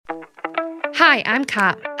Hi, I'm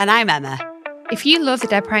Kat. And I'm Emma. If you love the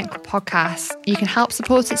Dead Parent Club podcast, you can help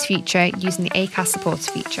support its future using the Acast supporter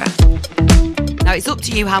feature. Now, it's up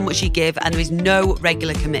to you how much you give, and there is no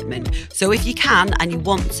regular commitment. So if you can and you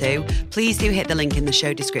want to, please do hit the link in the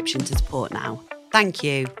show description to support now. Thank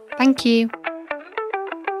you. Thank you.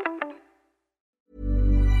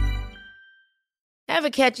 Ever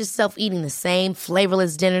catch yourself eating the same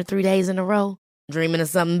flavorless dinner 3 days in a row? Dreaming of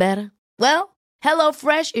something better? Well,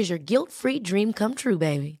 HelloFresh is your guilt-free dream come true,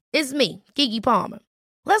 baby. It's me, Keke Palmer.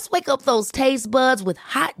 Let's wake up those taste buds with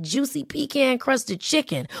hot, juicy pecan-crusted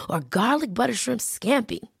chicken or garlic butter shrimp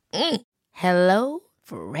scampi. Hello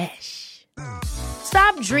Fresh.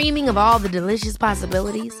 Stop dreaming of all the delicious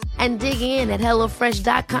possibilities and dig in at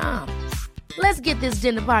HelloFresh.com. Let's get this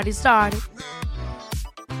dinner party started.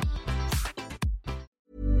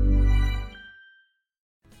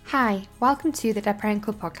 Hi, welcome to the Dead Parent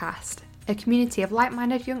Club podcast, a community of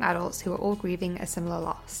like-minded young adults who are all grieving a similar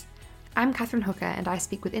loss. I'm Catherine Hooker, and I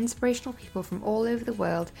speak with inspirational people from all over the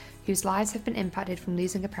world whose lives have been impacted from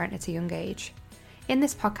losing a parent at a young age. In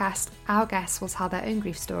this podcast, our guests will tell their own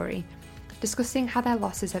grief story, discussing how their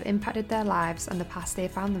losses have impacted their lives and the paths they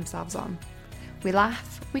have found themselves on. We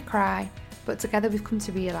laugh, we cry, but together we've come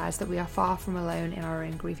to realise that we are far from alone in our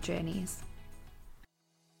own grief journeys.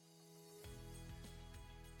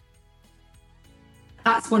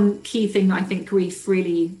 That's one key thing that I think grief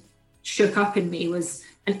really shook up in me, was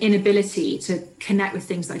an inability to connect with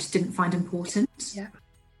things that I just didn't find important. Yeah.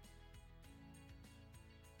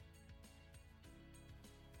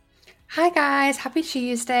 Hi guys, happy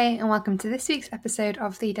Tuesday and welcome to this week's episode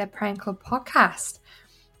of the Dead Parent Club podcast.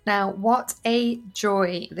 Now, what a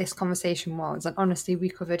joy this conversation was, and honestly we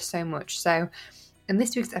covered so much. So in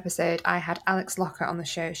this week's episode, I had Alex Locker on the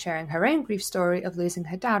show sharing her own grief story of losing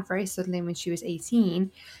her dad very suddenly when she was 18,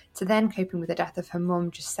 to then coping with the death of her mum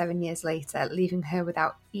just 7 years later, leaving her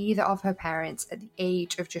without either of her parents at the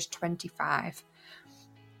age of just 25.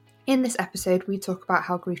 In this episode, we talk about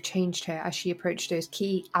how grief changed her as she approached those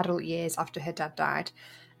key adult years after her dad died,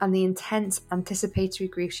 and the intense anticipatory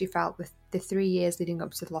grief she felt with the 3 years leading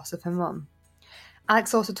up to the loss of her mum.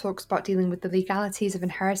 Alex also talks about dealing with the legalities of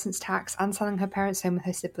inheritance tax and selling her parents' home with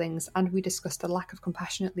her siblings, and we discuss the lack of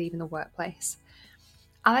compassionate leave in the workplace.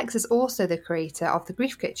 Alex is also the creator of The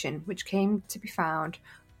Grief Kitchen, which can be found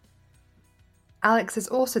on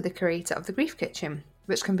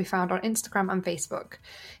Instagram and Facebook.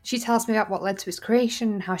 She tells me about what led to its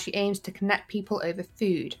creation and how she aims to connect people over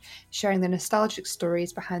food, sharing the nostalgic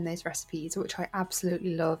stories behind those recipes, which I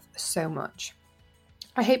absolutely love so much.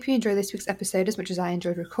 I hope you enjoy this week's episode as much as I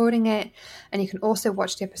enjoyed recording it, and you can also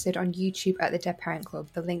watch the episode on YouTube at the Dead Parent Club.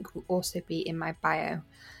 The link will also be in my bio.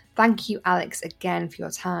 Thank you, Alex, again for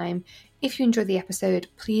your time. If you enjoyed the episode,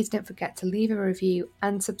 please don't forget to leave a review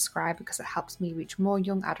and subscribe, because it helps me reach more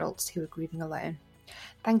young adults who are grieving alone.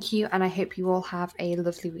 Thank you, and I hope you all have a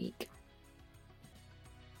lovely week.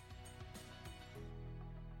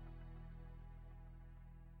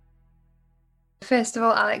 First of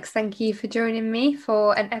all, Alex, thank you for joining me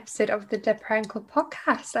for an episode of the Dead Parent Club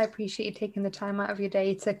podcast. I appreciate you taking the time out of your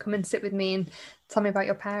day to come and sit with me and tell me about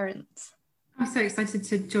your parents. I'm so excited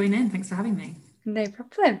to join in. Thanks for having me. No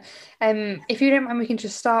problem. If you don't mind, we can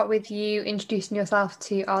just start with you introducing yourself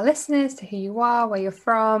to our listeners, to who you are, where you're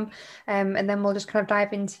from, and then we'll just kind of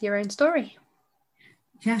dive into your own story.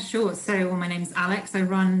 Yeah, sure. So, my name's Alex. I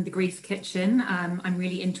run The Grief Kitchen. I'm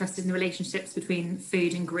really interested in the relationships between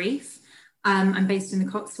food and grief. I'm based in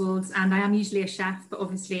the Cotswolds, and I am usually a chef, but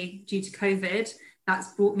obviously due to COVID,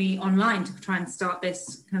 that's brought me online to try and start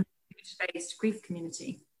this kind of food-based grief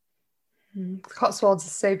community. Cotswolds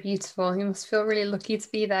is so beautiful. You must feel really lucky to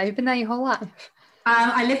be there. You've been there your whole life.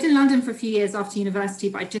 I lived in London for a few years after university,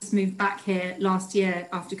 but I just moved back here last year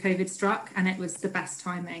after COVID struck, and it was the best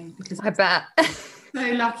timing because I bet. So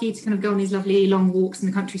lucky to kind of go on these lovely long walks in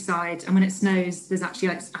the countryside, and when it snows, there's actually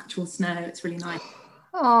like actual snow. It's really nice.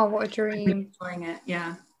 Oh, what a dream. I'm really enjoying it,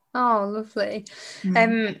 yeah. Oh, lovely.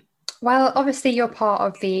 Well, obviously you're part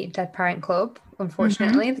of the Dead Parent Club,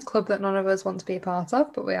 unfortunately, the club that none of us want to be a part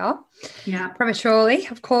of, but we are. Yeah. Prematurely,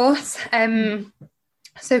 of course.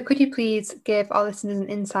 So could you please give our listeners an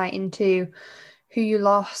insight into who you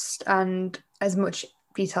lost, and as much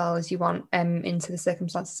detail as you want into the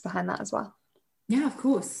circumstances behind that as well? Yeah, of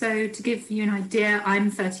course. So to give you an idea,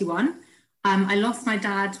 I'm 31. I lost my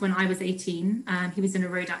dad when I was 18. He was in a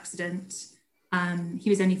road accident. He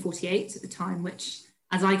was only 48 at the time, which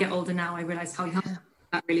as I get older now, I realise how young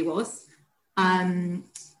that really was. And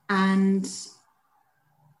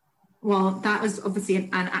well, that was obviously an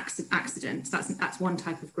accident. That's one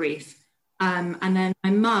type of grief. And then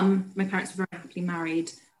my parents were very happily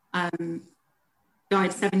married.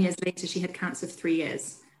 died 7 years later. She had cancer for 3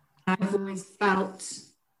 years. And I've always felt,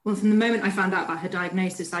 well, from the moment I found out about her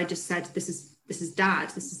diagnosis, I just said, this is Dad.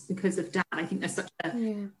 This is because of Dad. I think there's such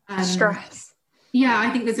a stress. Yeah, I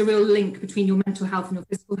think there's a real link between your mental health and your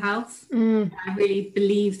physical health. I really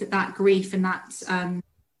believe that grief and that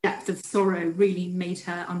depth of sorrow really made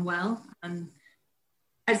her unwell.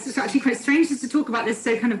 It's just actually quite strange just to talk about this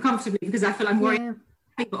so kind of comfortably, because I feel I'm worried. Yeah.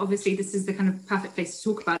 But obviously this is the kind of perfect place to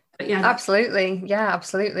talk about it. But yeah, absolutely. Yeah,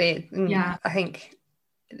 I think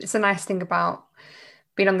it's a nice thing about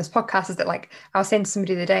being on this podcast is that, like, I was saying to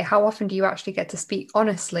somebody the other day, how often do you actually get to speak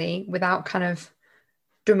honestly without kind of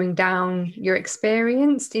dumbing down your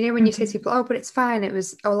experience? You know, when you say to people, oh, but it's fine, it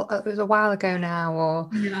was a while ago now, or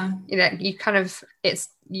you know, you kind of,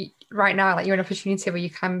 right now, like, you're in an opportunity where you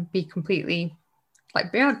can be completely,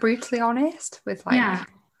 like, be brutally honest with, like,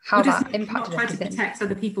 how that impacted not try everything. To protect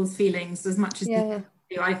other people's feelings as much as you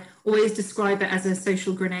do. I always describe it as a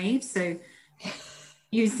social grenade. So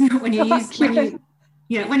when you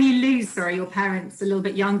lose your parents a little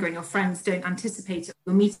bit younger and your friends don't anticipate it,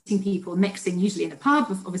 you're meeting people, mixing, usually in a pub,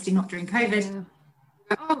 obviously not during COVID.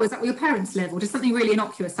 Oh, is that where your parents live? Or just something really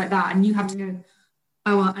innocuous like that. And you have to go,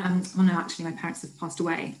 well, no, actually my parents have passed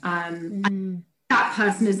away. And that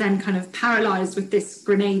person is then kind of paralyzed with this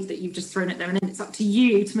grenade that you've just thrown at them. And then it's up to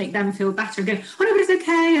you to make them feel better and go, oh no, but it's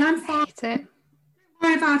okay. And I'm fine. Don't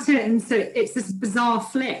worry about it. And so it's this bizarre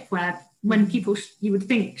flip where when people you would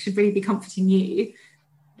think should really be comforting you,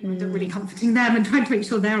 you're really comforting them and trying to make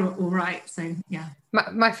sure they're all right. So yeah,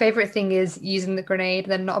 my favorite thing is using the grenade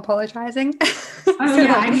then not apologizing.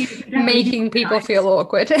 Making people feel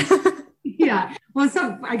awkward. Yeah, well,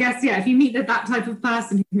 I guess if you meet that type of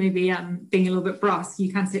person who's maybe being a little bit brass,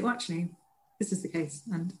 you can say, well, actually this is the case.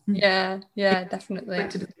 And definitely.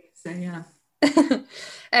 So yeah.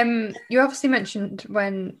 You obviously mentioned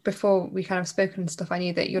before we kind of spoken and stuff, I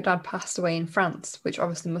knew that your dad passed away in France, which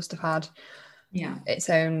obviously must have had its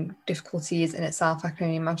own difficulties in itself. I can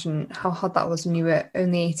only imagine how hard that was when you were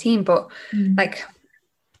only 18. But like,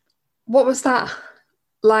 what was that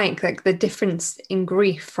like the difference in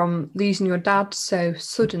grief from losing your dad so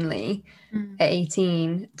suddenly at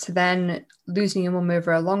 18 to then losing your mum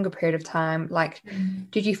over a longer period of time? Like,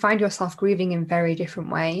 did you find yourself grieving in very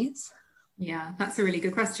different ways? Yeah, that's a really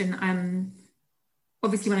good question.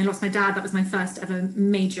 Obviously, when I lost my dad, that was my first ever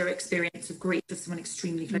major experience of grief of someone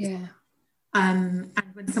extremely close. And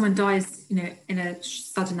when someone dies, in a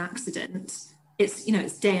sudden accident, it's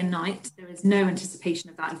day and night. There is no anticipation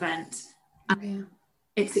of that event.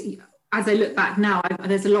 It's, as I look back now,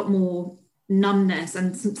 there's a lot more numbness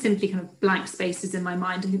and simply kind of blank spaces in my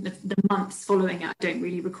mind. I think the months following it, I don't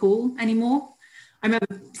really recall anymore. I remember,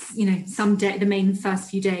 the main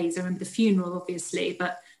first few days. I remember the funeral, obviously,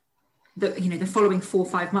 but the following 4 or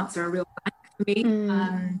 5 months are a real blank for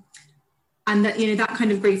me. And that, that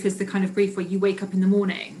kind of grief is the kind of grief where you wake up in the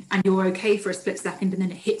morning and you're okay for a split second, and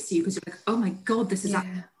then it hits you because you're like, oh my God, this has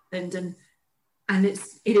happened. And it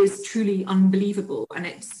is truly unbelievable, and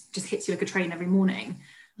it just hits you like a train every morning.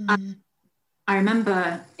 I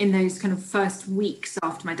remember in those kind of first weeks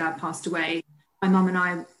after my dad passed away, my mum and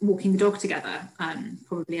I walking the dog together,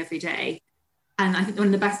 probably every day. And I think one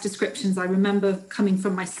of the best descriptions I remember coming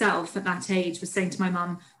from myself at that age was saying to my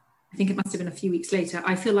mum, I think it must have been a few weeks later,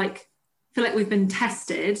 I feel like we've been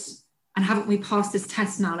tested, and haven't we passed this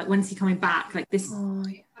test now? Like, when's he coming back? Like this,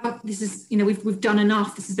 this is, we've done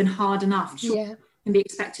enough. This has been hard enough. And be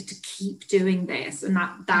expected to keep doing this. And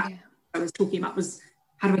that I was talking about was,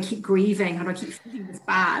 how do I keep grieving? How do I keep feeling this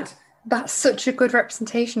bad? That's such a good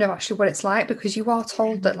representation of actually what it's like, because you are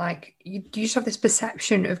told that, like, you just have this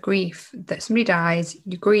perception of grief that somebody dies,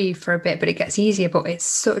 you grieve for a bit, but it gets easier. But it's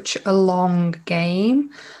such a long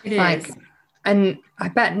game. It is. And I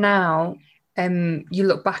bet now, you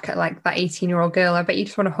look back at like that 18-year-old girl, I bet you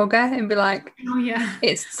just want to hug her and be like, oh yeah,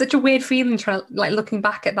 it's such a weird feeling trying to, like, looking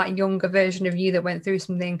back at that younger version of you that went through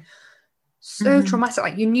something so traumatic.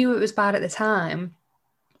 Like, you knew it was bad at the time,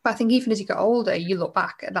 but I think even as you get older, you look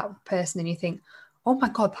back at that person and you think, oh my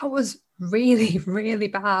God, that was really, really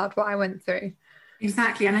bad what I went through.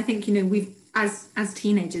 Exactly. And I think, we've, as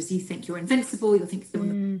teenagers, you think you're invincible, you think you're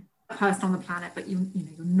the person on the planet, but you're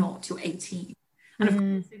not, you're 18. And of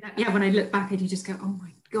course, when I look back, you just go, oh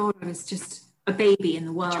my God, I was just a baby in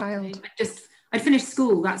the world. Child. I'd finished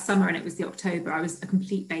school that summer, and it was the October. I was a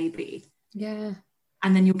complete baby. Yeah.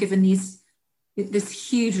 And then you're given this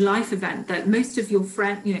huge life event that most of your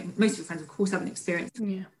friends, of course, haven't experienced.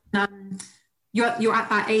 Yeah. You're at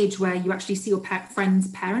that age where you actually see your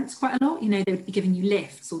friends' parents quite a lot. They would be giving you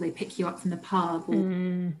lifts, or they pick you up from the pub,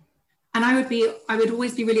 or And I would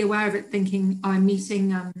always be really aware of it, thinking, oh, I'm meeting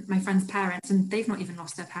my friend's parents and they've not even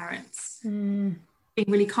lost their parents. Being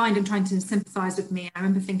really kind and trying to sympathise with me. I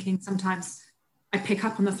remember thinking sometimes I pick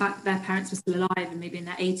up on the fact that their parents were still alive and maybe in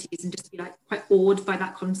their 80s, and just be like quite awed by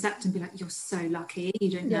that concept and be like, you're so lucky,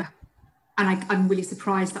 you don't know. And I'm really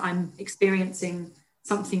surprised that I'm experiencing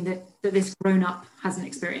something that this grown-up hasn't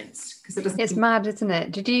experienced, because it doesn't. It's mad, isn't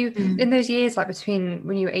it? Did you in those years, like between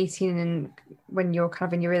when you were 18 and when you're kind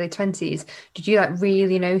of in your early 20s, did you like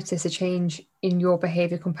really notice a change in your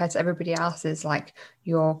behavior compared to everybody else's, like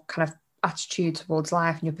your kind of attitude towards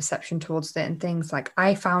life and your perception towards certain things? Like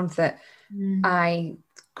I found that I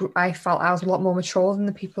felt I was a lot more mature than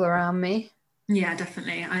the people around me. Yeah,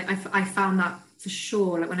 definitely. I found that for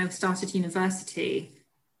sure. Like when I started university,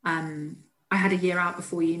 I had a year out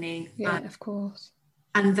before uni. Yeah, of course.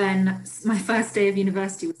 And then my first day of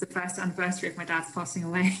university was the first anniversary of my dad's passing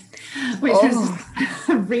away, which was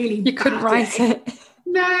really You couldn't write it.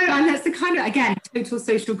 No, and that's the kind of, again, total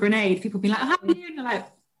social grenade. People be like, how are you? And you're like,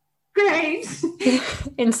 great.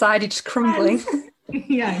 Inside, you're just crumbling.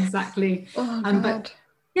 Yeah, exactly. But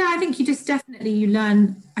yeah, I think you just definitely, you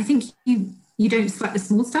learn, I think you don't sweat the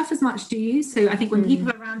small stuff as much, do you? So I think when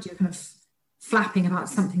people around you are kind of flapping about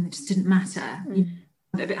something that just didn't matter, you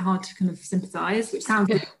find it a bit hard to kind of sympathise, which sounds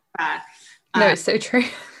really fair. No, it's so true.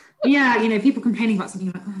 Yeah, people complaining about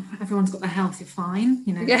something like, oh, everyone's got their health, you're fine,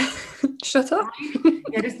 Yeah, shut up.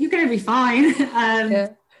 Yeah, you're going to be fine.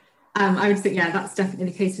 I would say, that's definitely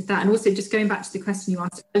the case with that. And also just going back to the question you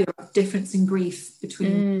asked earlier about difference in grief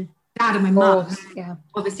between dad and my mum. Yeah.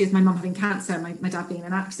 Obviously, with my mum having cancer, my dad being in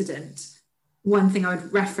an accident, one thing I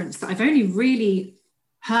would reference that I've only really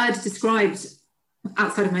heard described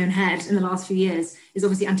outside of my own head in the last few years is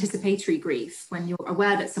obviously anticipatory grief, when you're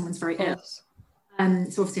aware that someone's very ill.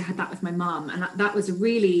 So obviously I had that with my mum, and that was a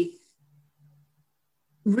really,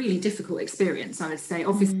 really difficult experience, I would say.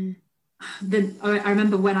 Obviously, I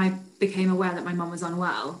remember when I became aware that my mum was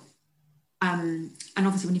unwell, and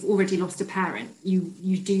obviously when you've already lost a parent,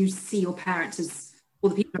 you do see your parents as,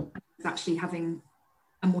 or the people around you as actually having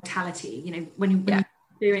a mortality. When you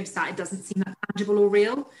experience that, it doesn't seem that tangible or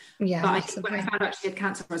real. But I think when I found out she had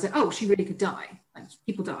cancer, I was like, oh, she really could die. Like,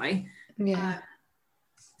 people die.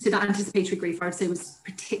 So that anticipatory grief, I would say, was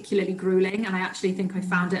particularly grueling, and I actually think I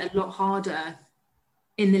found it a lot harder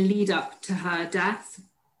in the lead up to her death.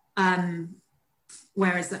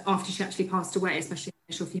 Whereas after she actually passed away, especially in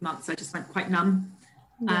the initial few months, I just went quite numb.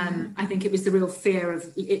 I think it was the real fear of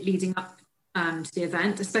it leading up to the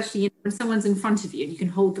event, especially when someone's in front of you and you can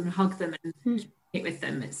hold them and hug them and communicate with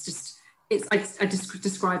them. I just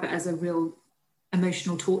describe it as a real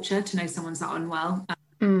emotional torture to know someone's that unwell.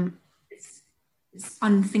 It's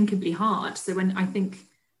unthinkably hard. So when I think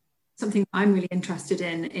something I'm really interested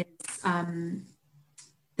in is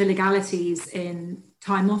the legalities in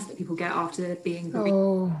time off that people get after being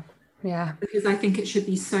bereaved. Because I think it should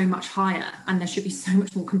be so much higher, and there should be so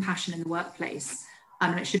much more compassion in the workplace,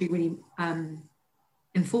 and it should be really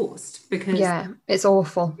enforced, because it's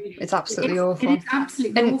awful. It's absolutely awful. It is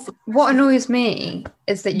absolutely awful. What annoys me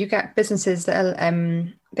is that you get businesses that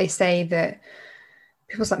they say that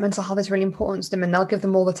people's like mental health is really important to them, and they'll give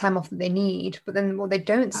them all the time off that they need, but then what they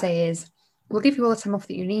don't say is, we'll give you all the time off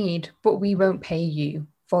that you need, but we won't pay you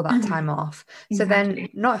for that time off. So then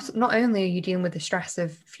not only are you dealing with the stress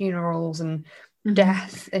of funerals and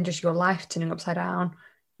death and just your life turning upside down,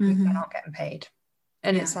 you're not getting paid.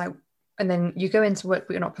 And it's like, and then you go into work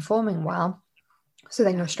but you're not performing well, so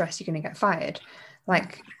then you're stressed you're going to get fired.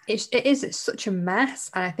 Like it's such a mess.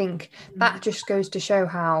 And I think that just goes to show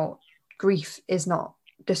how grief is not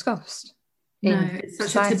discussed in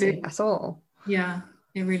society at all. Yeah,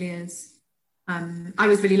 it really is. I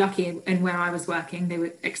was really lucky in where I was working. They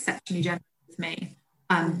were exceptionally generous with me,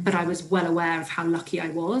 but I was well aware of how lucky I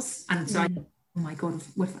was. And so oh my God,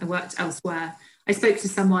 what if I worked elsewhere? I spoke to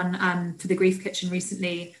someone for the Grief Kitchen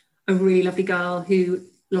recently, a really lovely girl who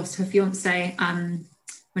lost her fiance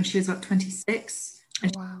when she was about 26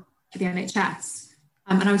 and for the NHS.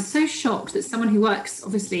 And I was so shocked that someone who works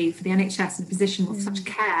obviously for the NHS in a position of such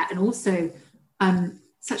care, and also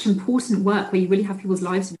such important work where you really have people's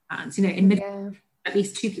lives in your hands, at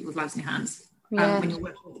least two people's lives in your hands when you're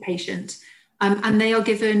working with a patient. And they are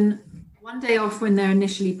given one day off when they're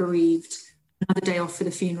initially bereaved, another day off for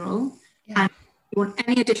the funeral. And if you want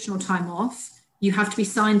any additional time off, you have to be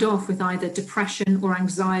signed off with either depression or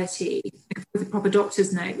anxiety with a proper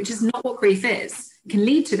doctor's note, which is not what grief is. It can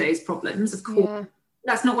lead to those problems, of course.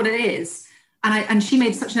 That's not what it is. And she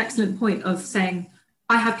made such an excellent point of saying,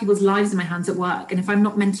 I have people's lives in my hands at work, and if I'm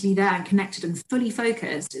not mentally there and connected and fully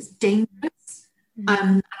focused, it's dangerous.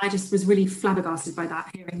 And I just was really flabbergasted by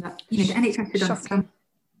that, hearing that, you know, the NHS did understand.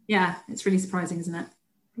 Yeah, it's really surprising, isn't it?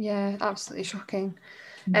 Yeah, absolutely shocking.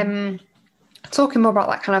 Talking more about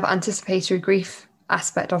that kind of anticipatory grief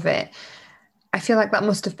aspect of it, I feel like that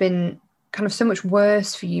must have been kind of so much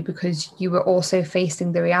worse for you because you were also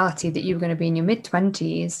facing the reality that you were going to be in your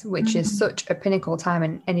mid-20s, which is such a pinnacle time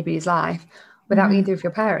in anybody's life, without either of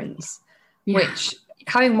your parents, which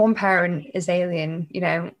having one parent is alien, you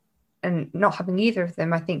know, and not having either of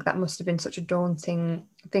them, I think that must have been such a daunting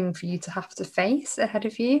thing for you to have to face ahead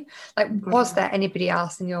of you. Like, was there anybody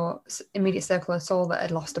else in your immediate circle at all that had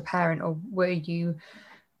lost a parent, or were you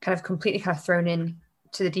kind of completely kind of thrown in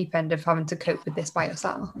to the deep end of having to cope with this by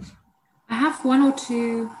yourself? I have one or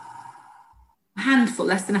two,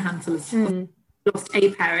 less than a handful of lost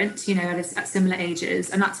a parent, you know, at similar ages,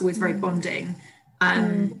 and that's always very bonding.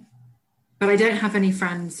 But I don't have any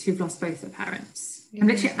friends who've lost both their parents. I'm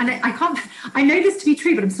literally, and I know this to be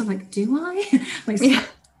true, but I'm still like, do I?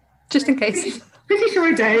 Just in case. Pretty sure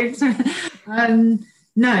I don't.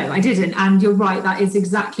 No, I didn't. And you're right, that is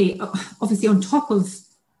exactly, obviously on top of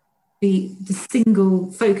the single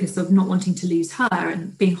focus of not wanting to lose her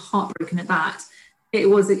and being heartbroken at that, it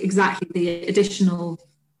was exactly the additional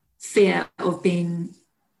fear of being,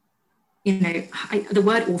 you know, the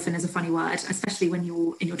word orphan is a funny word, especially when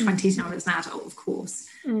you're in your 20s now as an adult, of course.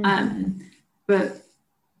 But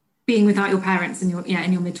being without your parents in your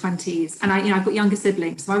mid-20s, and I've got younger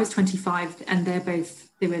siblings, so I was 25 and they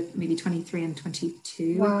were maybe 23 and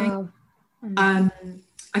 22. Wow. I think.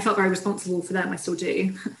 I felt very responsible for them. I still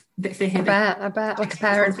do. I bet, like a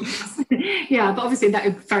parent. Yeah, but obviously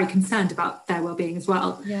they're very concerned about their well-being as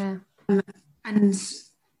well. Yeah. And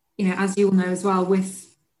you know, as you all know as well,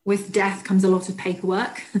 with death comes a lot of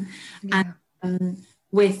paperwork. Yeah. And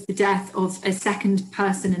with the death of a second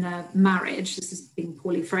person in a marriage, this is being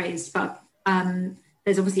poorly phrased, but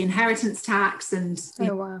there's obviously inheritance tax and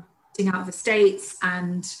getting out of estates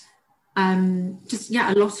and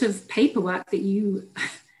a lot of paperwork that you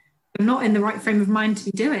are not in the right frame of mind to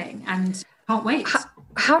be doing and can't wait.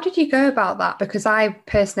 How did you go about that? Because I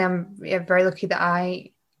personally am very lucky that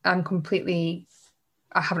I haven't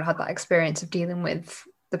had that experience of dealing with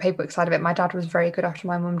the paperwork side of it. My dad was very good after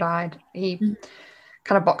my mum died. He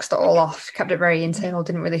kind of boxed it all off, kept it very internal,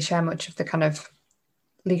 didn't really share much of the kind of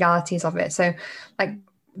legalities of it. So, like,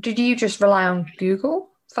 did you just rely on Google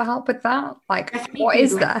for help with that? Like, definitely what Google.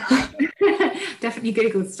 Is there? Definitely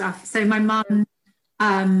Googled stuff. So my mum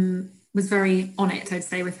was very on it, I'd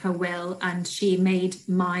say, with her will, and she made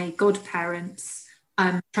my godparents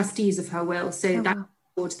trustees of her will. So that,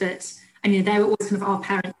 and you know, they were always kind of our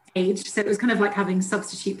parents' age. So it was kind of like having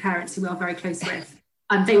substitute parents who we are very close with.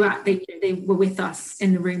 They were with us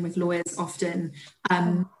in the room with lawyers often.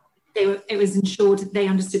 It was ensured they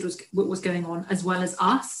understood what was going on as well as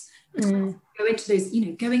us. Go into those, you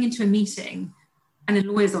know, going into a meeting and a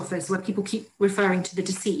lawyer's office where people keep referring to the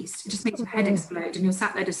deceased, it just makes your head explode and you're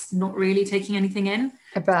sat there just not really taking anything in.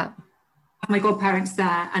 I bet. My godparents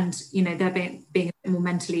there, and you know, they're being a bit more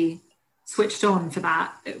mentally switched on for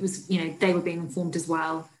that. It was, you know, they were being informed as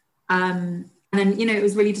well. And then, you know, it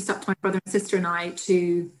was really just up to my brother and sister and I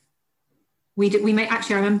to, I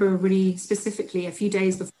remember really specifically a few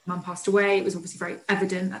days before Mum passed away, it was obviously very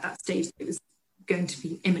evident at that stage that it was going to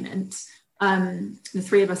be imminent. The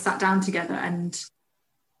three of us sat down together and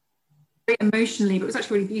very emotionally, but it was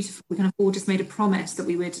actually really beautiful. We kind of all just made a promise that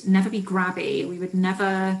we would never be grabby, we would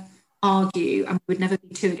never argue, and we would never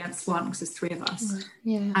be two against one because there's three of us.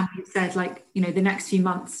 Yeah. And we said, like, you know, the next few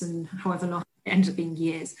months and however long it ended up being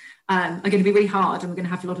years are going to be really hard, and we're going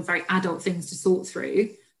to have a lot of very adult things to sort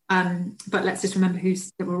through. But let's just remember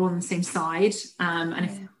that we're all on the same side. And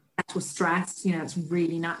if that was stressed, you know, it's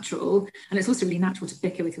really natural. And it's also really natural to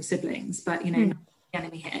bicker with your siblings, but, you know, not the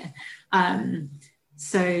enemy here.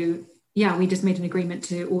 So, yeah, we just made an agreement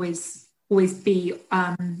to always be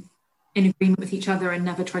in agreement with each other and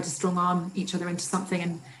never try to strong arm each other into something.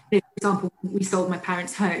 And, you know, for example, we sold my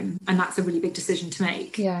parents' home, and that's a really big decision to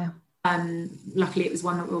make. Yeah. Luckily, it was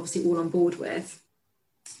one that we're obviously all on board with.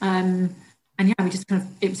 And yeah,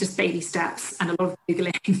 it was just baby steps and a lot of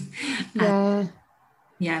Googling.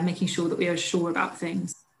 Making sure that we are sure about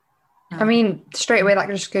things. I mean, straight away, that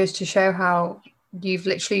just goes to show how you've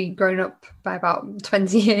literally grown up by about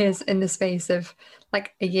 20 years in the space of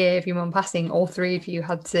like a year of your mum passing. All three of you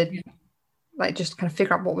had to like just kind of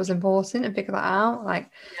figure out what was important and figure that out.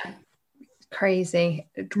 Like, crazy.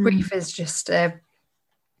 Grief is just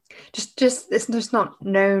it's just not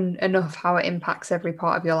known enough how it impacts every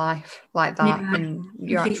part of your life like that, and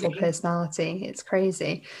your actual personality. It's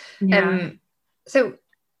crazy. So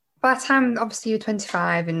by the time obviously you're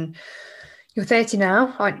 25 and You're 30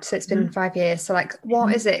 now, so it's been 5 years. So like,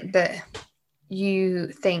 what is it that you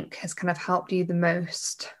think has kind of helped you the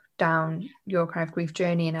most down your kind of grief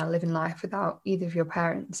journey and now living life without either of your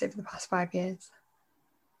parents over the past 5 years?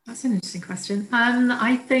 That's an interesting question.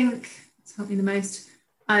 I think it's helped me the most.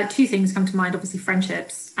 Two things come to mind, obviously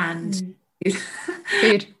friendships and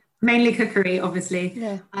food. Mainly cookery, obviously.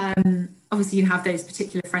 Yeah. Obviously you have those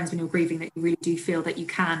particular friends when you're grieving that you really do feel that you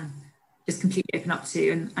can just completely open up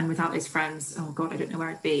to, and without those friends, oh God, I don't know where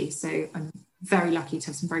I'd be. So I'm very lucky to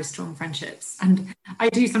have some very strong friendships. And I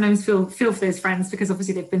do sometimes feel for those friends because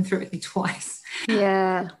obviously they've been through it with me twice.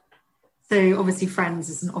 Yeah. So obviously friends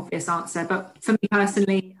is an obvious answer. But for me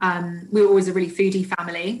personally, we were always a really foodie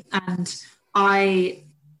family. And after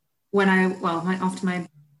my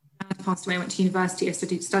dad passed away, I went to university. I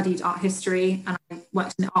studied art history, and I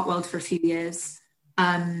worked in the art world for a few years.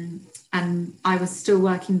 And I was still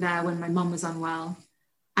working there when my mum was unwell.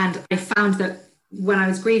 And I found that when I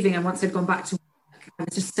was grieving, and once I'd gone back to work, I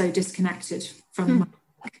was just so disconnected from my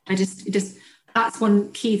work. That's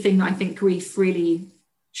one key thing that I think grief really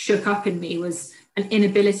shook up in me, was an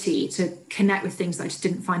inability to connect with things that I just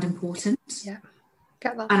didn't find important. Yeah,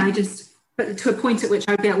 get that. And but to a point at which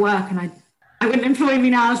I'd be at work and I wouldn't employ me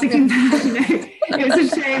now thinking that, it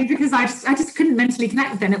was a shame because I just couldn't mentally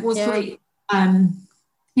connect with them. It was great.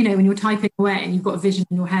 When you're typing away and you've got a vision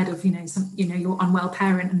in your head of, your unwell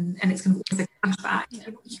parent and it's going to always a flashback.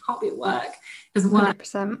 You can't be at work. It doesn't work.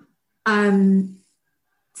 100%.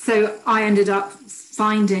 So I ended up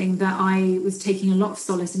finding that I was taking a lot of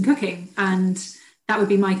solace in cooking, and that would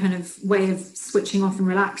be my kind of way of switching off and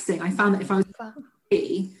relaxing. I found that if I was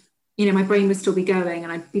happy, my brain would still be going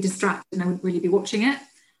and I'd be distracted and I wouldn't really be watching it.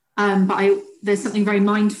 But there's something very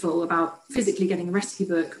mindful about physically getting a recipe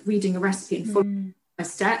book, reading a recipe and following a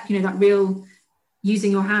step, that real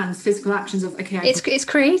using your hands, physical actions of, okay. It's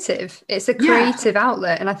creative. It's a creative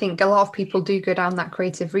outlet. And I think a lot of people do go down that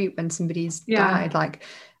creative route when somebody's died. Like,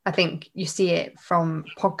 I think you see it from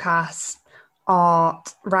podcasts,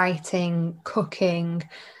 art, writing, cooking,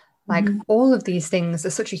 like all of these things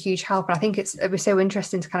are such a huge help. And I think it was so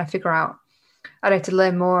interesting to kind of figure out, to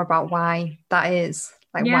learn more about why that is,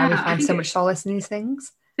 like why we find so much solace in these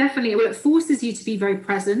things. Definitely. Well, it forces you to be very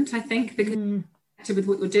present, I think, because with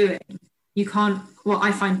what you're doing, you can't,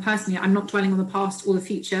 I find personally, I'm not dwelling on the past or the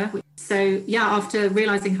future. So after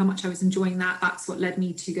realizing how much I was enjoying that's what led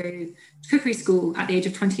me to go to cookery school at the age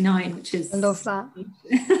of 29, which is, I love that.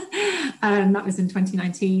 That was in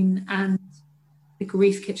 2019, and the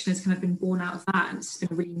Grief Kitchen has kind of been born out of that, and it's been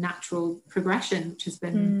a really natural progression, which has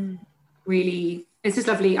been really, it's just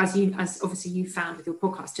lovely, as obviously you found with your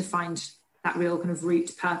podcast, to find that real kind of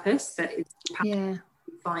root purpose that is you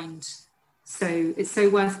find. So it's so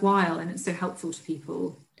worthwhile and it's so helpful to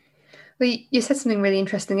people. Well, you said something really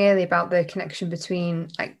interesting earlier about the connection between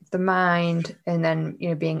like the mind and then,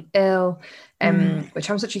 being ill, which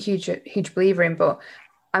I'm such a huge believer in, but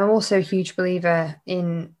I'm also a huge believer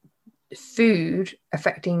in food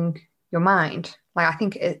affecting your mind. Like, I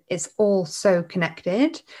think it's all so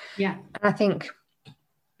connected. Yeah. And I think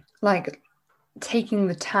like taking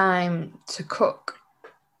the time to cook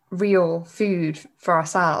real food for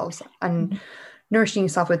ourselves and nourishing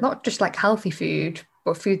yourself with not just like healthy food,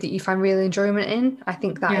 but food that you find real enjoyment in, I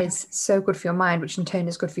think that is so good for your mind, which in turn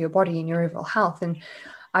is good for your body and your overall health. And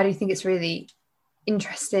I do think it's really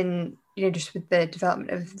interesting, just with the development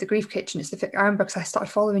of the Grief Kitchen. I remember because I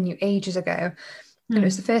started following you ages ago, and it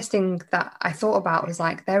was the first thing that I thought about was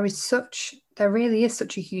like, there really is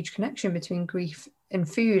such a huge connection between grief and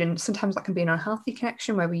food, and sometimes that can be an unhealthy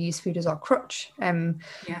connection where we use food as our crutch. I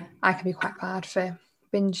can be quite bad for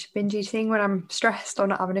binge eating when I'm stressed or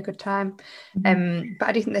not having a good time. But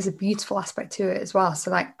I do think there's a beautiful aspect to it as well.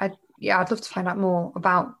 So like, I'd love to find out more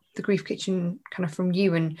about the Grief Kitchen kind of from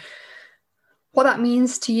you and what that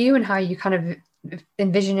means to you and how you kind of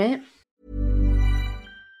envision it.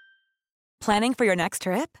 Planning for your next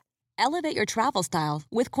trip? Elevate your travel style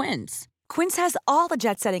with Quince. Quince has all the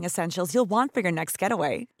jet-setting essentials you'll want for your next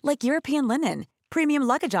getaway, like European linen, premium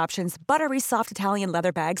luggage options, buttery soft Italian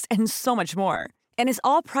leather bags, and so much more. And is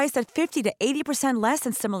all priced at 50 to 80% less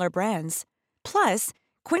than similar brands. Plus,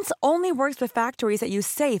 Quince only works with factories that use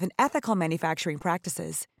safe and ethical manufacturing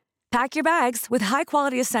practices. Pack your bags with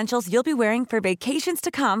high-quality essentials you'll be wearing for vacations to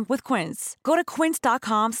come with Quince. Go to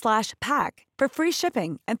quince.com/pack for free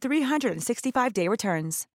shipping and 365-day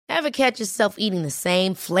returns. Ever catch yourself eating the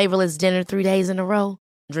same flavorless dinner 3 days in a row?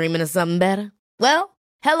 Dreaming of something better? Well,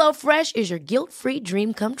 HelloFresh is your guilt-free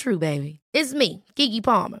dream come true, baby. It's me, Keke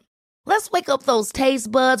Palmer. Let's wake up those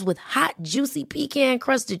taste buds with hot, juicy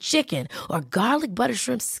pecan-crusted chicken or garlic butter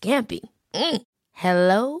shrimp scampi.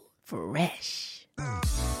 Hello Fresh.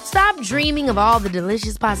 Stop dreaming of all the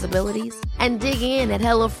delicious possibilities and dig in at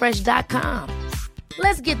HelloFresh.com.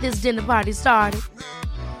 Let's get this dinner party started.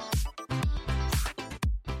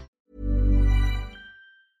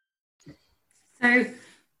 So,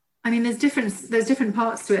 I mean, there's different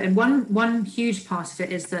parts to it, and one huge part of it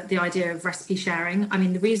is that the idea of recipe sharing. I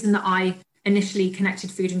mean, the reason that I initially connected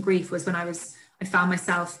food and grief was when I found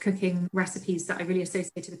myself cooking recipes that I really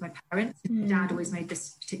associated with my parents. My dad always made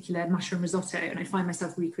this particular mushroom risotto, and I find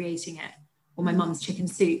myself recreating it, or my mum's chicken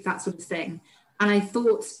soup, that sort of thing. And I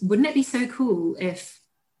thought, wouldn't it be so cool if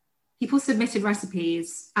people submitted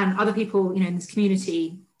recipes and other people, in this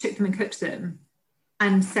community took them and cooked them,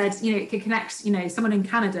 and said, it could connect, someone in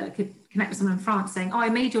Canada could connect with someone in France saying, oh, I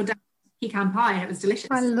made your dad's pecan pie and it was delicious.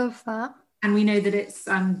 I love that. And we know that it's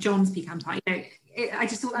John's pecan pie. I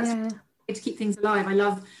just thought that's to keep things alive.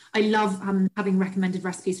 I love having recommended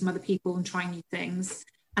recipes from other people and trying new things.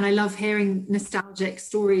 And I love hearing nostalgic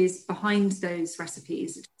stories behind those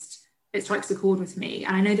recipes. It strikes a chord with me.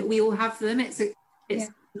 And I know that we all have them. It's an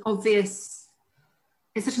obvious...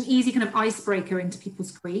 It's such an easy kind of icebreaker into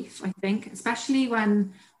people's grief, I think, especially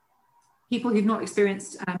when people who've not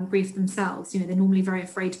experienced grief themselves, they're normally very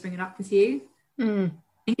afraid to bring it up with you. I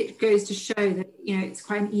think it goes to show that, it's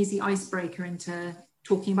quite an easy icebreaker into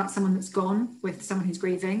talking about someone that's gone with someone who's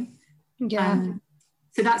grieving. Yeah.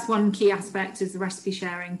 So that's one key aspect, is the recipe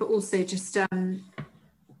sharing, but also just kind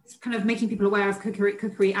of making people aware of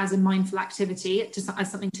cookery as a mindful activity, just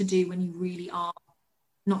as something to do when you really are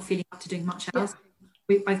not feeling up to doing much else.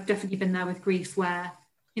 I've definitely been there with grief where,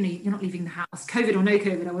 you're not leaving the house. COVID or no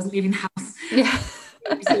COVID, I wasn't leaving the house. Yeah.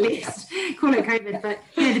 At least call it COVID. But,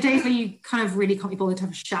 the days where you kind of really can't be bothered to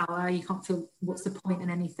have a shower, you can't feel what's the point in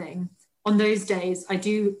anything. On those days, I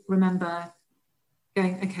do remember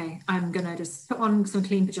going, okay, I'm going to just put on some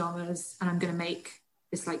clean pajamas and I'm going to make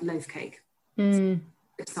this loaf cake.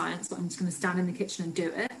 It's science, but I'm just going to stand in the kitchen and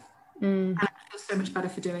do it. And I feel so much better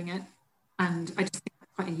for doing it. And I just think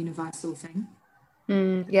that's quite a universal thing.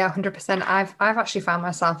 Yeah, 100%. I've actually found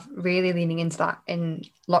myself really leaning into that in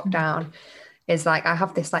lockdown. Is I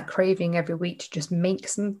have this craving every week to just make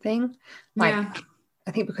something. I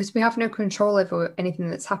think because we have no control over anything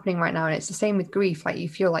that's happening right now, and it's the same with grief. You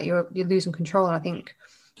feel like you're losing control, and I think,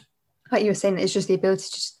 like you were saying, it's just the ability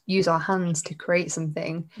to just use our hands to create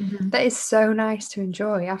something that is so nice to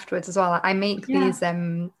enjoy afterwards as well. I make these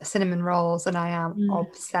cinnamon rolls, and I am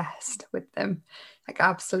obsessed with them.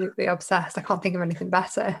 Absolutely obsessed. I can't think of anything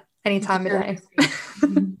better any time of day.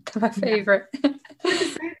 They're my favourite.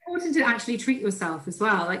 It's so important to actually treat yourself as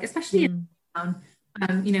well, especially in lockdown.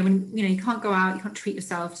 When you can't go out, you can't treat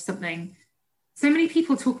yourself to something. So many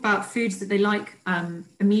people talk about foods that they like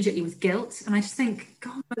immediately with guilt, and I just think,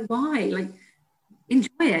 God, why? Enjoy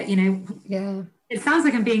it. Yeah. It sounds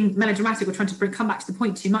like I'm being melodramatic or trying to come back to the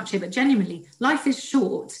point too much here, but genuinely, life is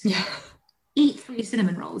short. Yeah. Eat 3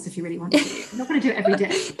 cinnamon rolls if you really want to. You're not going to do it every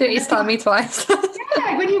day. Don't you start me twice.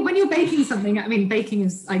 Yeah, when you're baking something, I mean, baking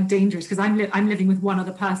is dangerous because I'm living with one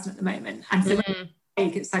other person at the moment, and so when you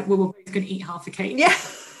bake, it's we're both going to eat half a cake. Yeah.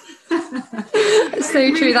 It's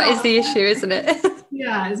so true. That is the issue, isn't it?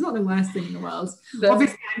 Yeah, it's not the worst thing in the world. No.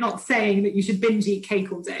 Obviously, I'm not saying that you should binge eat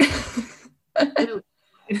cake all day.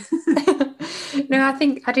 No,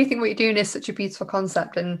 I do think what you're doing is such a beautiful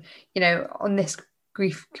concept, and on this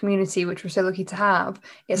grief community, which we're so lucky to have,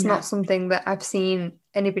 it's not something that I've seen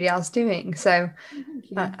anybody else doing. So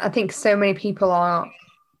I think so many people are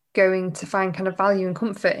going to find kind of value and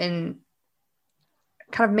comfort in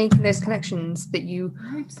kind of making those connections that you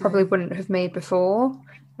probably wouldn't have made before,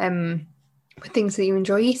 with things that you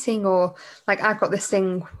enjoy eating. Or I've got this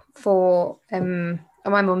thing for at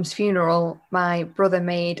my mum's funeral, my brother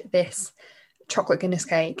made this chocolate Guinness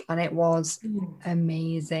cake, and it was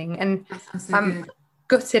amazing. And I'm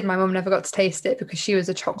gutted my mum never got to taste it because she was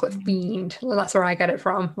a chocolate fiend. Well, that's where I get it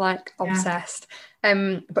from, obsessed.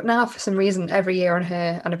 But now for some reason every year on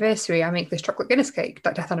her anniversary I make this chocolate Guinness cake,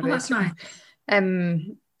 that death anniversary. Oh, that's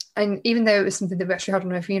nice. And even though it was something that we actually had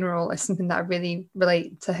on her funeral, it's something that I really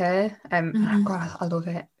relate to her. God, I love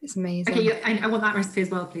it. It's amazing. Okay, I want that recipe as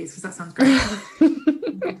well, please, because that sounds great.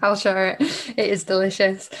 I'll share it. It is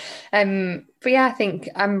delicious. But yeah, I think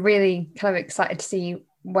I'm really kind of excited to see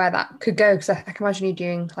where that could go, because I can imagine you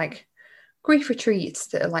doing grief retreats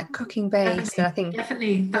that are cooking based. And I think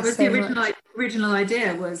definitely that was the original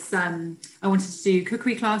idea was I wanted to do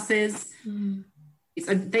cookery classes.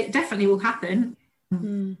 They definitely will happen.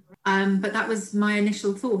 But that was my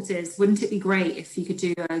initial thought, is wouldn't it be great if you could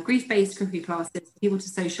do a grief-based cookery classes for people to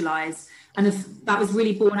socialise? And if that was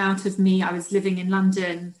really born out of me, I was living in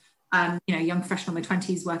London, young professional in my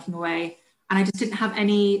 20s, working away, and I just didn't have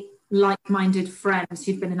any like-minded friends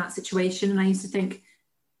who've been in that situation. And I used to think,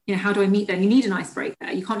 you know, how do I meet them? You need an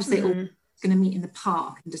icebreaker. You can't just say, oh, we're going to meet in the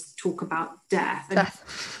park and just talk about death.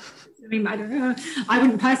 I mean, I don't know. I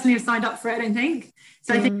wouldn't personally have signed up for it, I don't think.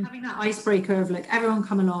 So I think having that icebreaker of like, everyone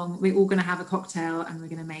come along, we're all going to have a cocktail and we're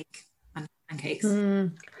going to make pancakes.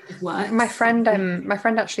 It works. My friend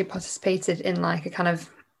actually participated in like a kind of,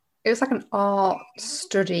 it was like an art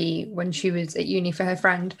study when she was at uni for her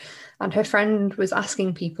friend, and her friend was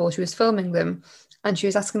asking people, she was filming them, and she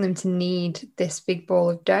was asking them to knead this big ball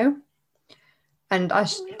of dough. And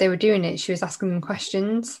as they were doing it, she was asking them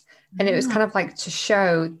questions. And it was kind of like to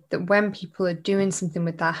show that when people are doing something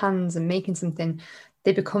with their hands and making something,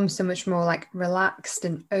 they become so much more like relaxed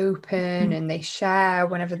and open, and they share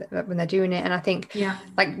when they're doing it. And I think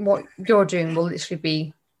like what you're doing will literally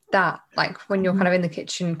be that. Like when you're kind of in the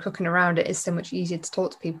kitchen cooking around, it is so much easier to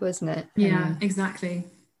talk to people, isn't it? Yeah, exactly.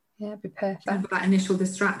 Yeah, it'd be perfect. Kind of that initial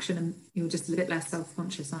distraction, and you're just a bit less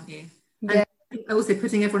self-conscious, aren't you? Yeah. And also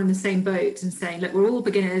putting everyone in the same boat and saying, look, we're all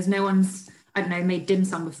beginners. No one's, I don't know, made dim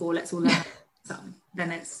sum before. Let's all learn some.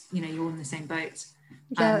 Then it's, you know, you're all in the same boat.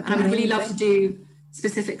 And I would really love to do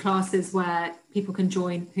specific classes where people can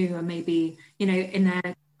join who are maybe, you know, in their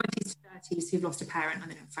 20s to 30s who've lost a parent and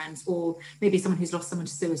they don't have friends, or maybe someone who's lost someone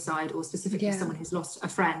to suicide, or specifically someone who's lost a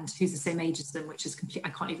friend who's the same age as them, which is complete. I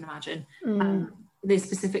can't even imagine. There's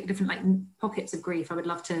specific different like pockets of grief. I would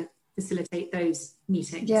love to facilitate those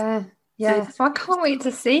meetings. Yeah. So I can't wait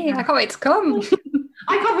to see. I can't wait to come.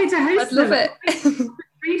 I can't wait to host I'd love it.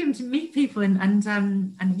 Freedom to meet people and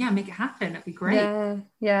make it happen. That'd be great.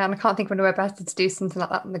 Yeah, and I can't think of anywhere better to do something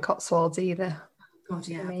like that in the Cotswolds either. God,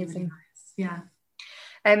 yeah, amazing. Really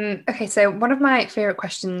nice. Okay, so one of my favorite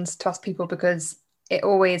questions to ask people, because it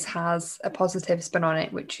always has a positive spin on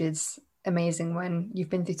it, which is amazing when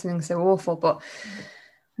you've been through something so awful. But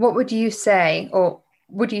what would you say, or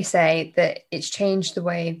would you say that it's changed the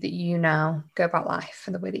way that you now go about life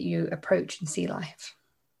and the way that you approach and see life?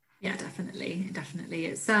 Yeah, definitely.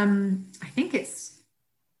 It's I think it's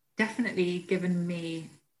definitely given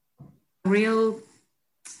me a real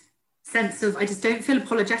sense of, I just don't feel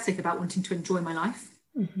apologetic about wanting to enjoy my life.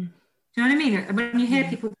 Do you know what I mean? When you hear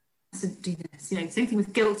people do this, you know, same thing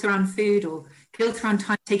with guilt around food or guilt around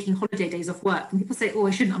taking holiday days off work, and people say, oh,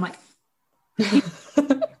 I shouldn't. I'm like,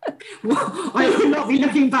 well, I will not be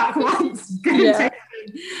looking back once. I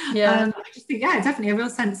just think, definitely a real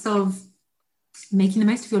sense of making the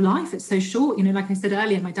most of your life. It's so short, you know, like I said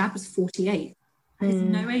earlier, my dad was 48. He's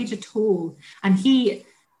no age at all, and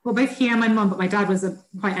both he and my mum, but my dad was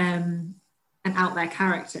quite an out there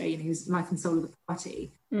character, you know, he was life and soul of the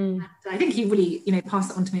party. And I think he really, you know,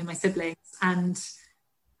 passed it on to me and my siblings, and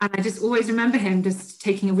I just always remember him just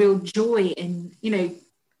taking a real joy in, you know,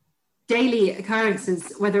 daily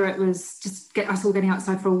occurrences, whether it was just us all getting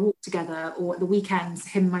outside for a walk together, or at the weekends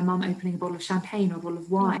him and my mum opening a bottle of champagne or a bottle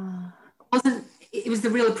of wine. It was the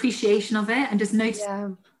real appreciation of it, and just noticing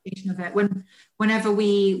the appreciation of it. Whenever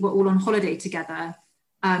we were all on holiday together,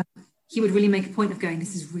 he would really make a point of going,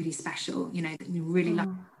 this is really special, you know, that you really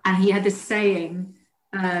love. And he had this saying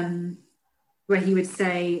where he would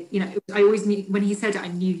say, you know, I always knew, when he said it, I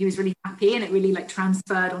knew he was really happy, and it really like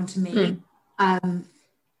transferred onto me.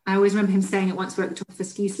 I always remember him saying it once, we were at the top of a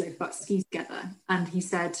ski slope about skis together, and he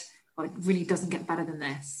said, oh, it really doesn't get better than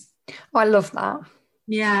this. Oh, I love that.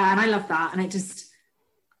 Yeah, and I love that. And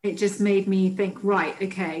it just made me think, right,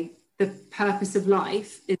 okay, the purpose of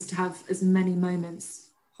life is to have as many moments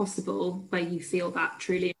possible where you feel that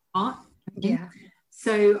truly in your heart. Yeah.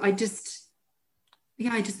 So I just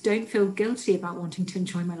don't feel guilty about wanting to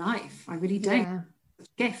enjoy my life. I really don't. Yeah. It's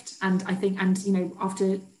a gift. And I think, and you know,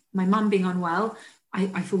 after my mum being unwell,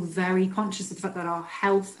 I feel very conscious of the fact that our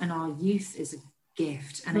health and our youth is a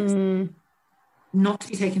gift, and it's not to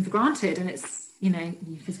be taken for granted. And it's, you know,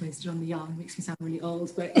 youth is wasted on the young, makes me sound really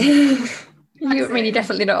old, but you're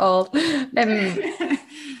definitely not old. But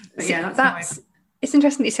yeah, that's it's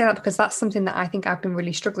interesting that you say that, because that's something that I think I've been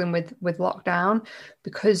really struggling with lockdown,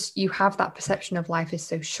 because you have that perception of life is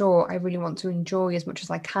so short. I really want to enjoy as much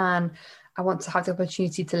as I can. I want to have the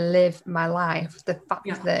opportunity to live my life. The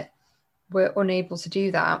fact that we're unable to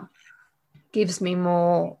do that gives me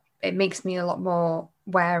more, it makes me a lot more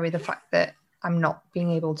wary of the fact that I'm not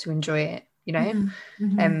being able to enjoy it, you know?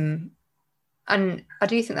 And I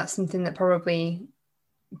do think that's something that probably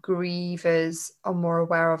grievers are more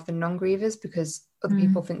aware of than non-grievers, because other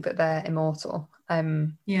people think that they're immortal.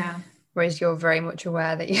 Whereas you're very much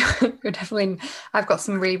aware that you're definitely, I've got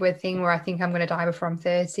some really weird thing where I think I'm going to die before I'm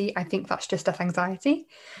 30. I think that's just death anxiety.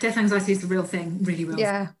 Death anxiety is the real thing, really real.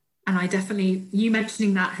 Yeah. And I definitely, you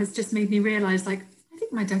mentioning that has just made me realise, like, I think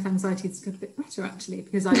think my death anxiety has got a bit better actually,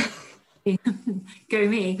 because I go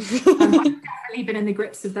me. I've definitely been in the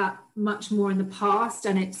grips of that much more in the past,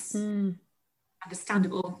 and it's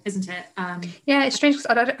understandable, isn't it? Yeah, it's strange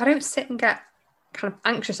because I don't sit and get kind of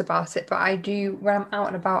anxious about it, but I do, when I'm out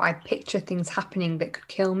and about, I picture things happening that could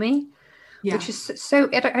kill me, which is so,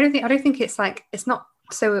 I don't think it's like, it's not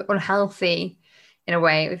so unhealthy in a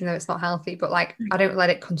way, even though it's not healthy, but like, I don't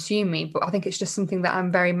let it consume me, but I think it's just something that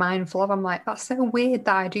I'm very mindful of. I'm like, that's so weird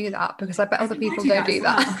that I do that, because I bet other people don't do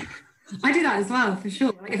that. I do that as well, for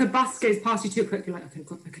sure. Like if a bus goes past you too quick, you're like, I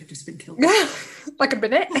could have just been killed. Like a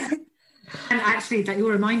minute. And actually, that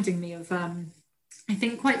you're reminding me of, I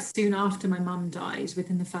think quite soon after my mum died,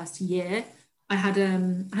 within the first year, I had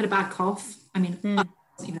a bad cough. I mean, it wasn't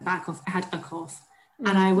even a bad cough, I had a cough.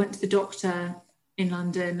 And I went to the doctor in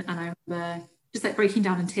London, and I remember just like breaking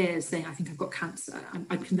down in tears saying, I think I've got cancer.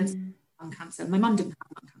 I'd convinced myself I had lung cancer. My mum didn't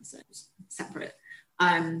have lung cancer, it was separate.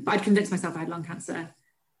 But I'd convinced myself I had lung cancer.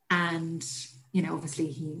 And, you know, obviously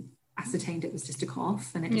he ascertained it was just a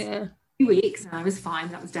cough, and it was a few weeks and I was fine.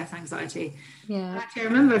 That was death anxiety. Yeah. Actually, I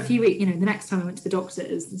remember a few weeks, you know, the next time I went to the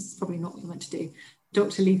doctors, this is probably not what you meant to do,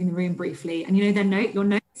 doctor leaving the room briefly, and you know, your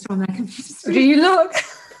notes are on their computer screen. Do you look?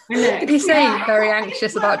 Did you say very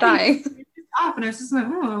anxious about dying? Up, and I was just like,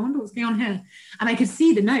 oh, I wonder what's going on here. And I could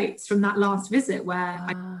see the notes from that last visit where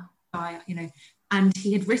I, you know, and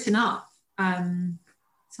he had written up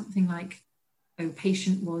something like, oh,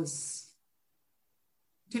 patient was,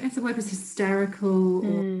 I don't know if the word was hysterical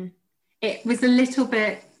or it was a little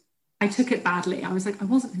bit, I took it badly. I was like, I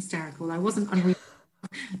wasn't hysterical, I wasn't unreasonable.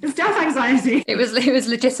 It's death anxiety. It was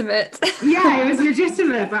legitimate. Yeah, it was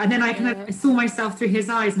legitimate. But and then I kind of saw myself through his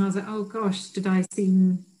eyes, and I was like, oh gosh, did I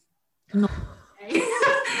seem not okay?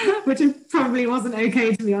 Which it probably wasn't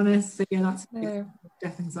okay, to be honest. But yeah, that's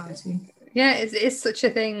death anxiety. Yeah, it's such a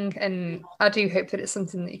thing, and I do hope that it's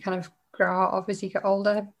something that you kind of grow out of as you get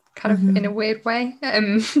older, kind of in a weird way.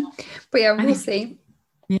 But yeah, we'll see.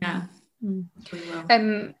 Yeah.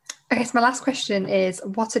 I guess my last question is,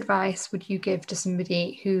 what advice would you give to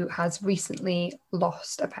somebody who has recently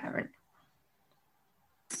lost a parent?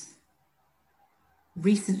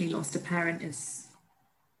 Recently lost a parent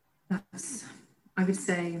that's, I would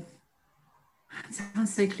say, it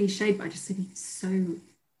sounds so cliche, but I just say be so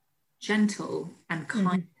gentle and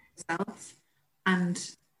kind to yourself.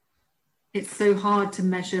 And it's so hard to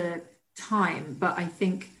measure time, but I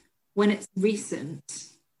think when it's recent,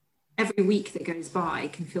 every week that goes by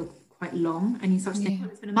can feel quite long, and you start to think, oh,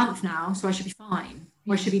 it's been a month now, so I should be fine,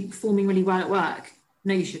 or I should be performing really well at work.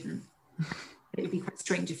 No, you shouldn't. It would be quite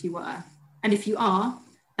strange if you were, and if you are,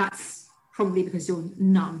 that's probably because you're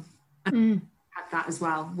numb. And I had that as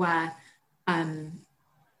well, where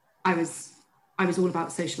I was all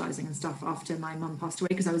about socializing and stuff after my mum passed away,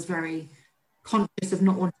 because I was very conscious of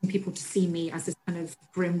not wanting people to see me as this kind of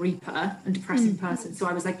grim reaper and depressing person. So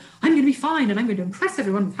I was like, I'm going to be fine, and I'm going to impress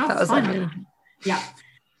everyone with how fine I am. Yeah.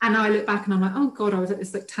 And now I look back and I'm like, oh God, I was like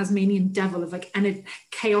this like Tasmanian devil of like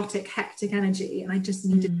chaotic, hectic energy. And I just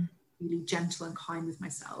needed to be really gentle and kind with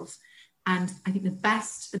myself. And I think the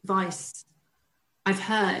best advice I've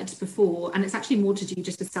heard before, and it's actually more to do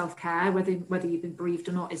just with self-care, whether you've been bereaved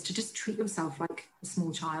or not, is to just treat yourself like a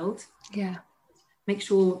small child. Yeah. Make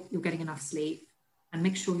sure you're getting enough sleep, and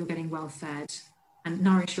make sure you're getting well fed, and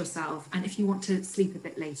nourish yourself. And if you want to sleep a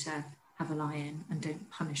bit later, have a lie-in, and don't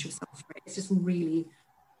punish yourself for it. It's just really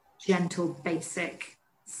gentle, basic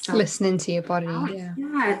stuff. Listening to your body.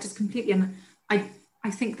 Yeah, just completely. And I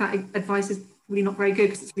think that advice is really not very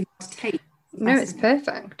good, because it's really hard to take. No, it's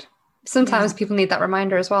perfect. Sometimes people need that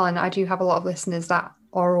reminder as well, and I do have a lot of listeners that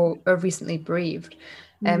are recently bereaved.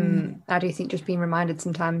 I do think just being reminded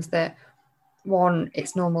sometimes that, one,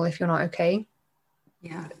 it's normal if you're not okay.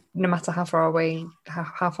 Yeah. No matter how far away,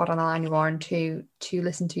 how far down the line you are, and to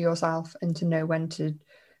listen to yourself and to know when to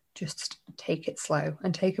just take it slow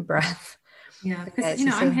and take a breath. Yeah, because you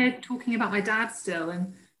know, I'm here talking about my dad still,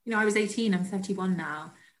 and you know, I was 18, I'm 31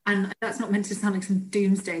 now, and that's not meant to sound like some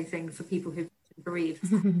doomsday thing for people who've been bereaved.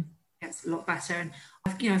 It's a lot better, and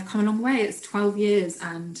I've come a long way. It's 12 years,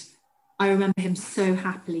 and I remember him so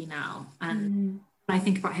happily now, and when I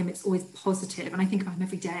think about him, it's always positive, and I think about him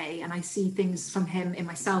every day, and I see things from him in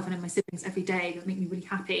myself and in my siblings every day that make me really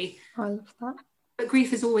happy. I love that. But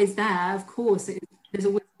grief is always there, of course. There's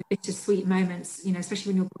always bittersweet moments, you know,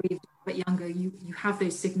 especially when you're bereaved but younger. You have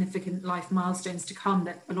those significant life milestones to come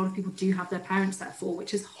that a lot of people do have their parents there for,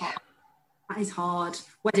 which is hard. That is hard.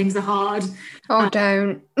 Weddings are hard. Oh,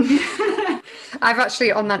 don't. I've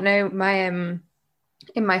actually, on that note, my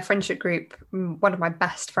in my friendship group, one of my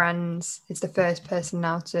best friends is the first person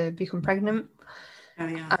now to become pregnant. Oh,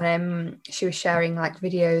 yeah. And she was sharing like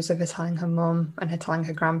videos of her telling her mum and her telling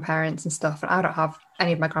her grandparents and stuff. And I don't have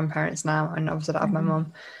any of my grandparents now, and obviously I don't have my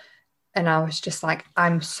mum. And I was just like,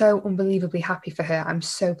 I'm so unbelievably happy for her. I'm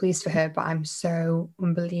so pleased for her, but I'm so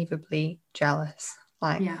unbelievably jealous.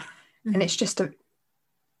 Like, and it's just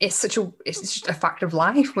it's just a fact of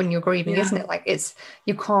life when you're grieving, isn't it? Like,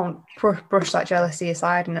 you can't brush that jealousy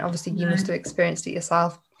aside. And obviously you must have experienced it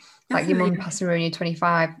yourself. Like your mum passing away when you're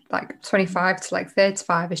 25, like 25 to like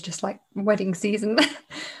 35 is just like wedding season,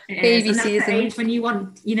 baby season. The age when you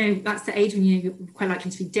want, that's the age when you're quite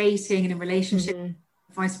likely to be dating and in a relationship.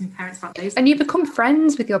 Advice from your parents about those. And you become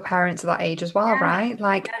friends with your parents at that age as well, right?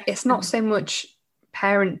 Like it's not so much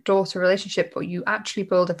parent-daughter relationship, but you actually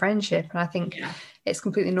build a friendship. And I think it's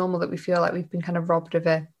completely normal that we feel like we've been kind of robbed of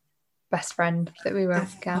a best friend that we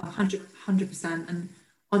won't get. 100%. And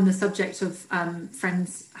on the subject of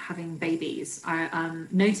friends having babies, I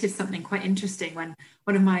noticed something quite interesting when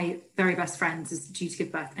one of my very best friends is due to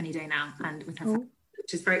give birth any day now, and with her family,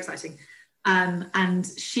 which is very exciting. And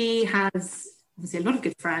she has obviously a lot of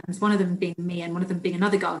good friends, one of them being me and one of them being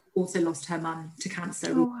another girl who also lost her mum to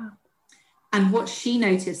cancer. Oh, wow. And what she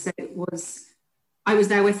noticed was, I was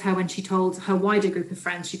there with her when she told her wider group of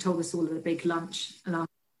friends, she told us all at a big lunch. And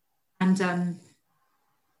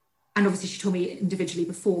obviously she told me individually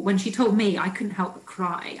before. When she told me, I couldn't help but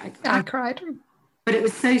cry. I cried. But it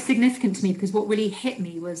was so significant to me because what really hit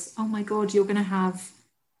me was, oh my God, you're going to have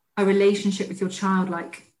a relationship with your child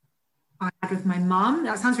like I had with my mum.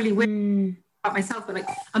 That sounds really weird about myself, but like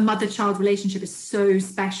a mother-child relationship is so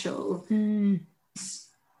special. And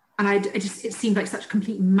it seemed like such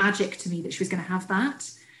complete magic to me that she was going to have that.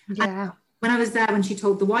 Yeah. And when I was there, when she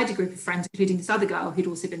told the wider group of friends, including this other girl who'd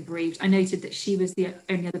also been bereaved, I noted that she was the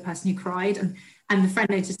only other person who cried. And the friend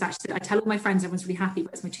noticed that. She said, I tell all my friends everyone's really happy,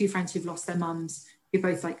 but it's my two friends who've lost their mums who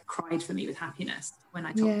both like cried for me with happiness when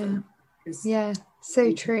I told them. Yeah,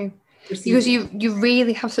 so true. Because you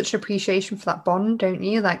really have such an appreciation for that bond, don't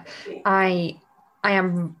you? Like I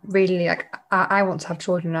am really like, I want to have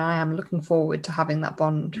children, and I am looking forward to having that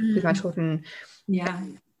bond with my children. Yeah.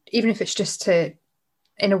 Even if it's just to,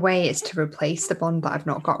 in a way, it's to replace the bond that I've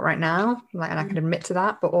not got right now. Like, and I can admit to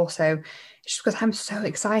that, but also it's just because I'm so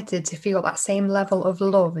excited to feel that same level of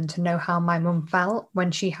love and to know how my mum felt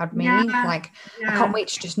when she had me. I can't wait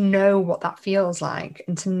to just know what that feels like,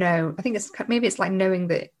 and to know, I think it's like knowing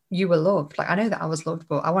that you were loved. Like, I know that I was loved,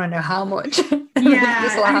 but I want to know how much.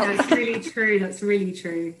 That's really true. That's really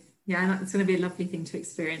true. Yeah, and it's going to be a lovely thing to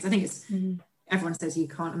experience. I think it's everyone says you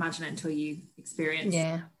can't imagine it until you experience.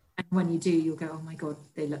 Yeah. And when you do, you'll go, oh my God,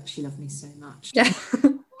 she loved me so much. Yeah.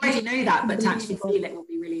 I already know that, but to actually feel it will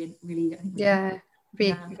be really, really.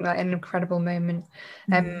 Like an incredible moment.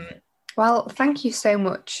 Well, thank you so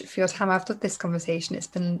much for your time. I've loved this conversation. It's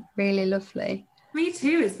been really lovely. Me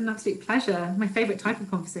too. It's been an absolute pleasure. My favourite type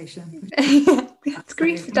of conversation. It's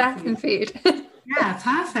grief, death, and food. Yeah,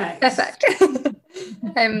 perfect.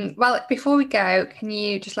 Well, before we go, can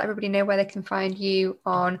you just let everybody know where they can find you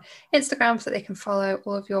on Instagram so they can follow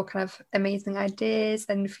all of your kind of amazing ideas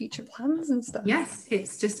and future plans and stuff? Yes,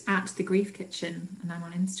 it's just at The Grief Kitchen, and I'm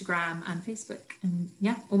on Instagram and Facebook, and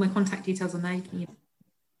all my contact details on there. You can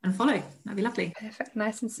and follow. That'd be lovely. Perfect,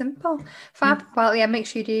 nice and simple. Fab. Well, make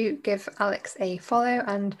sure you do give Alex a follow,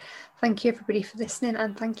 and thank you everybody for listening,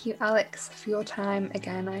 and thank you, Alex, for your time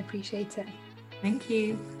again. I appreciate it. Thank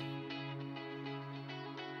you.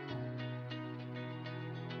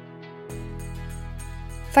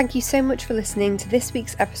 Thank you so much for listening to this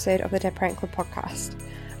week's episode of the Dead Parent Club podcast.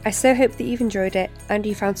 I so hope that you've enjoyed it and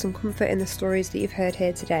you found some comfort in the stories that you've heard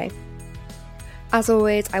here today. As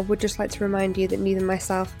always, I would just like to remind you that neither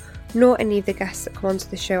myself nor any of the guests that come onto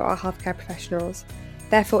the show are healthcare professionals.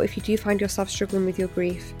 Therefore, if you do find yourself struggling with your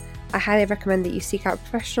grief, I highly recommend that you seek out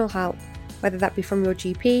professional help, whether that be from your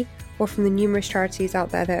GP or from the numerous charities out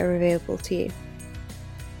there that are available to you.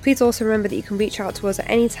 Please also remember that you can reach out to us at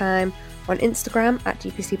any time on Instagram at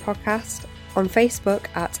DPC Podcast, on Facebook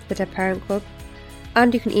at The Dead Parent Club,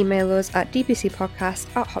 and you can email us at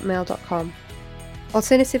dpcpodcast@hotmail.com.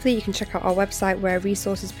 Alternatively, you can check out our website where a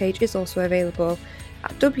resources page is also available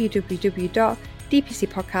at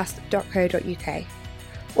www.dpcpodcast.co.uk.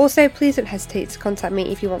 Also, please don't hesitate to contact me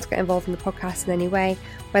if you want to get involved in the podcast in any way,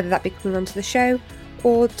 whether that be coming onto the show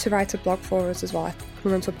or to write a blog for us as well if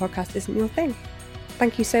coming onto a podcast isn't your thing.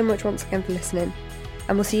 Thank you so much once again for listening,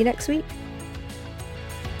 and we'll see you next week.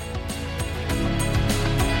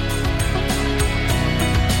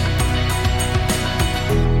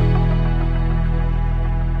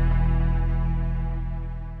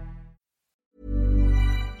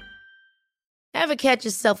 Ever catch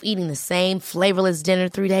yourself eating the same flavorless dinner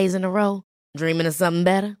 3 days in a row? Dreaming of something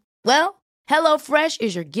better? Well, HelloFresh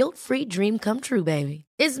is your guilt-free dream come true, baby.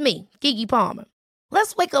 It's me, Keke Palmer.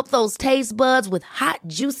 Let's wake up those taste buds with hot,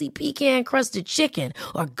 juicy pecan-crusted chicken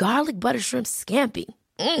or garlic butter shrimp scampi.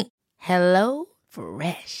 Hello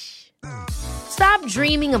Fresh. Stop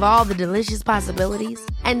dreaming of all the delicious possibilities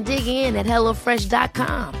and dig in at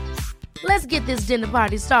HelloFresh.com. Let's get this dinner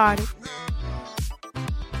party started.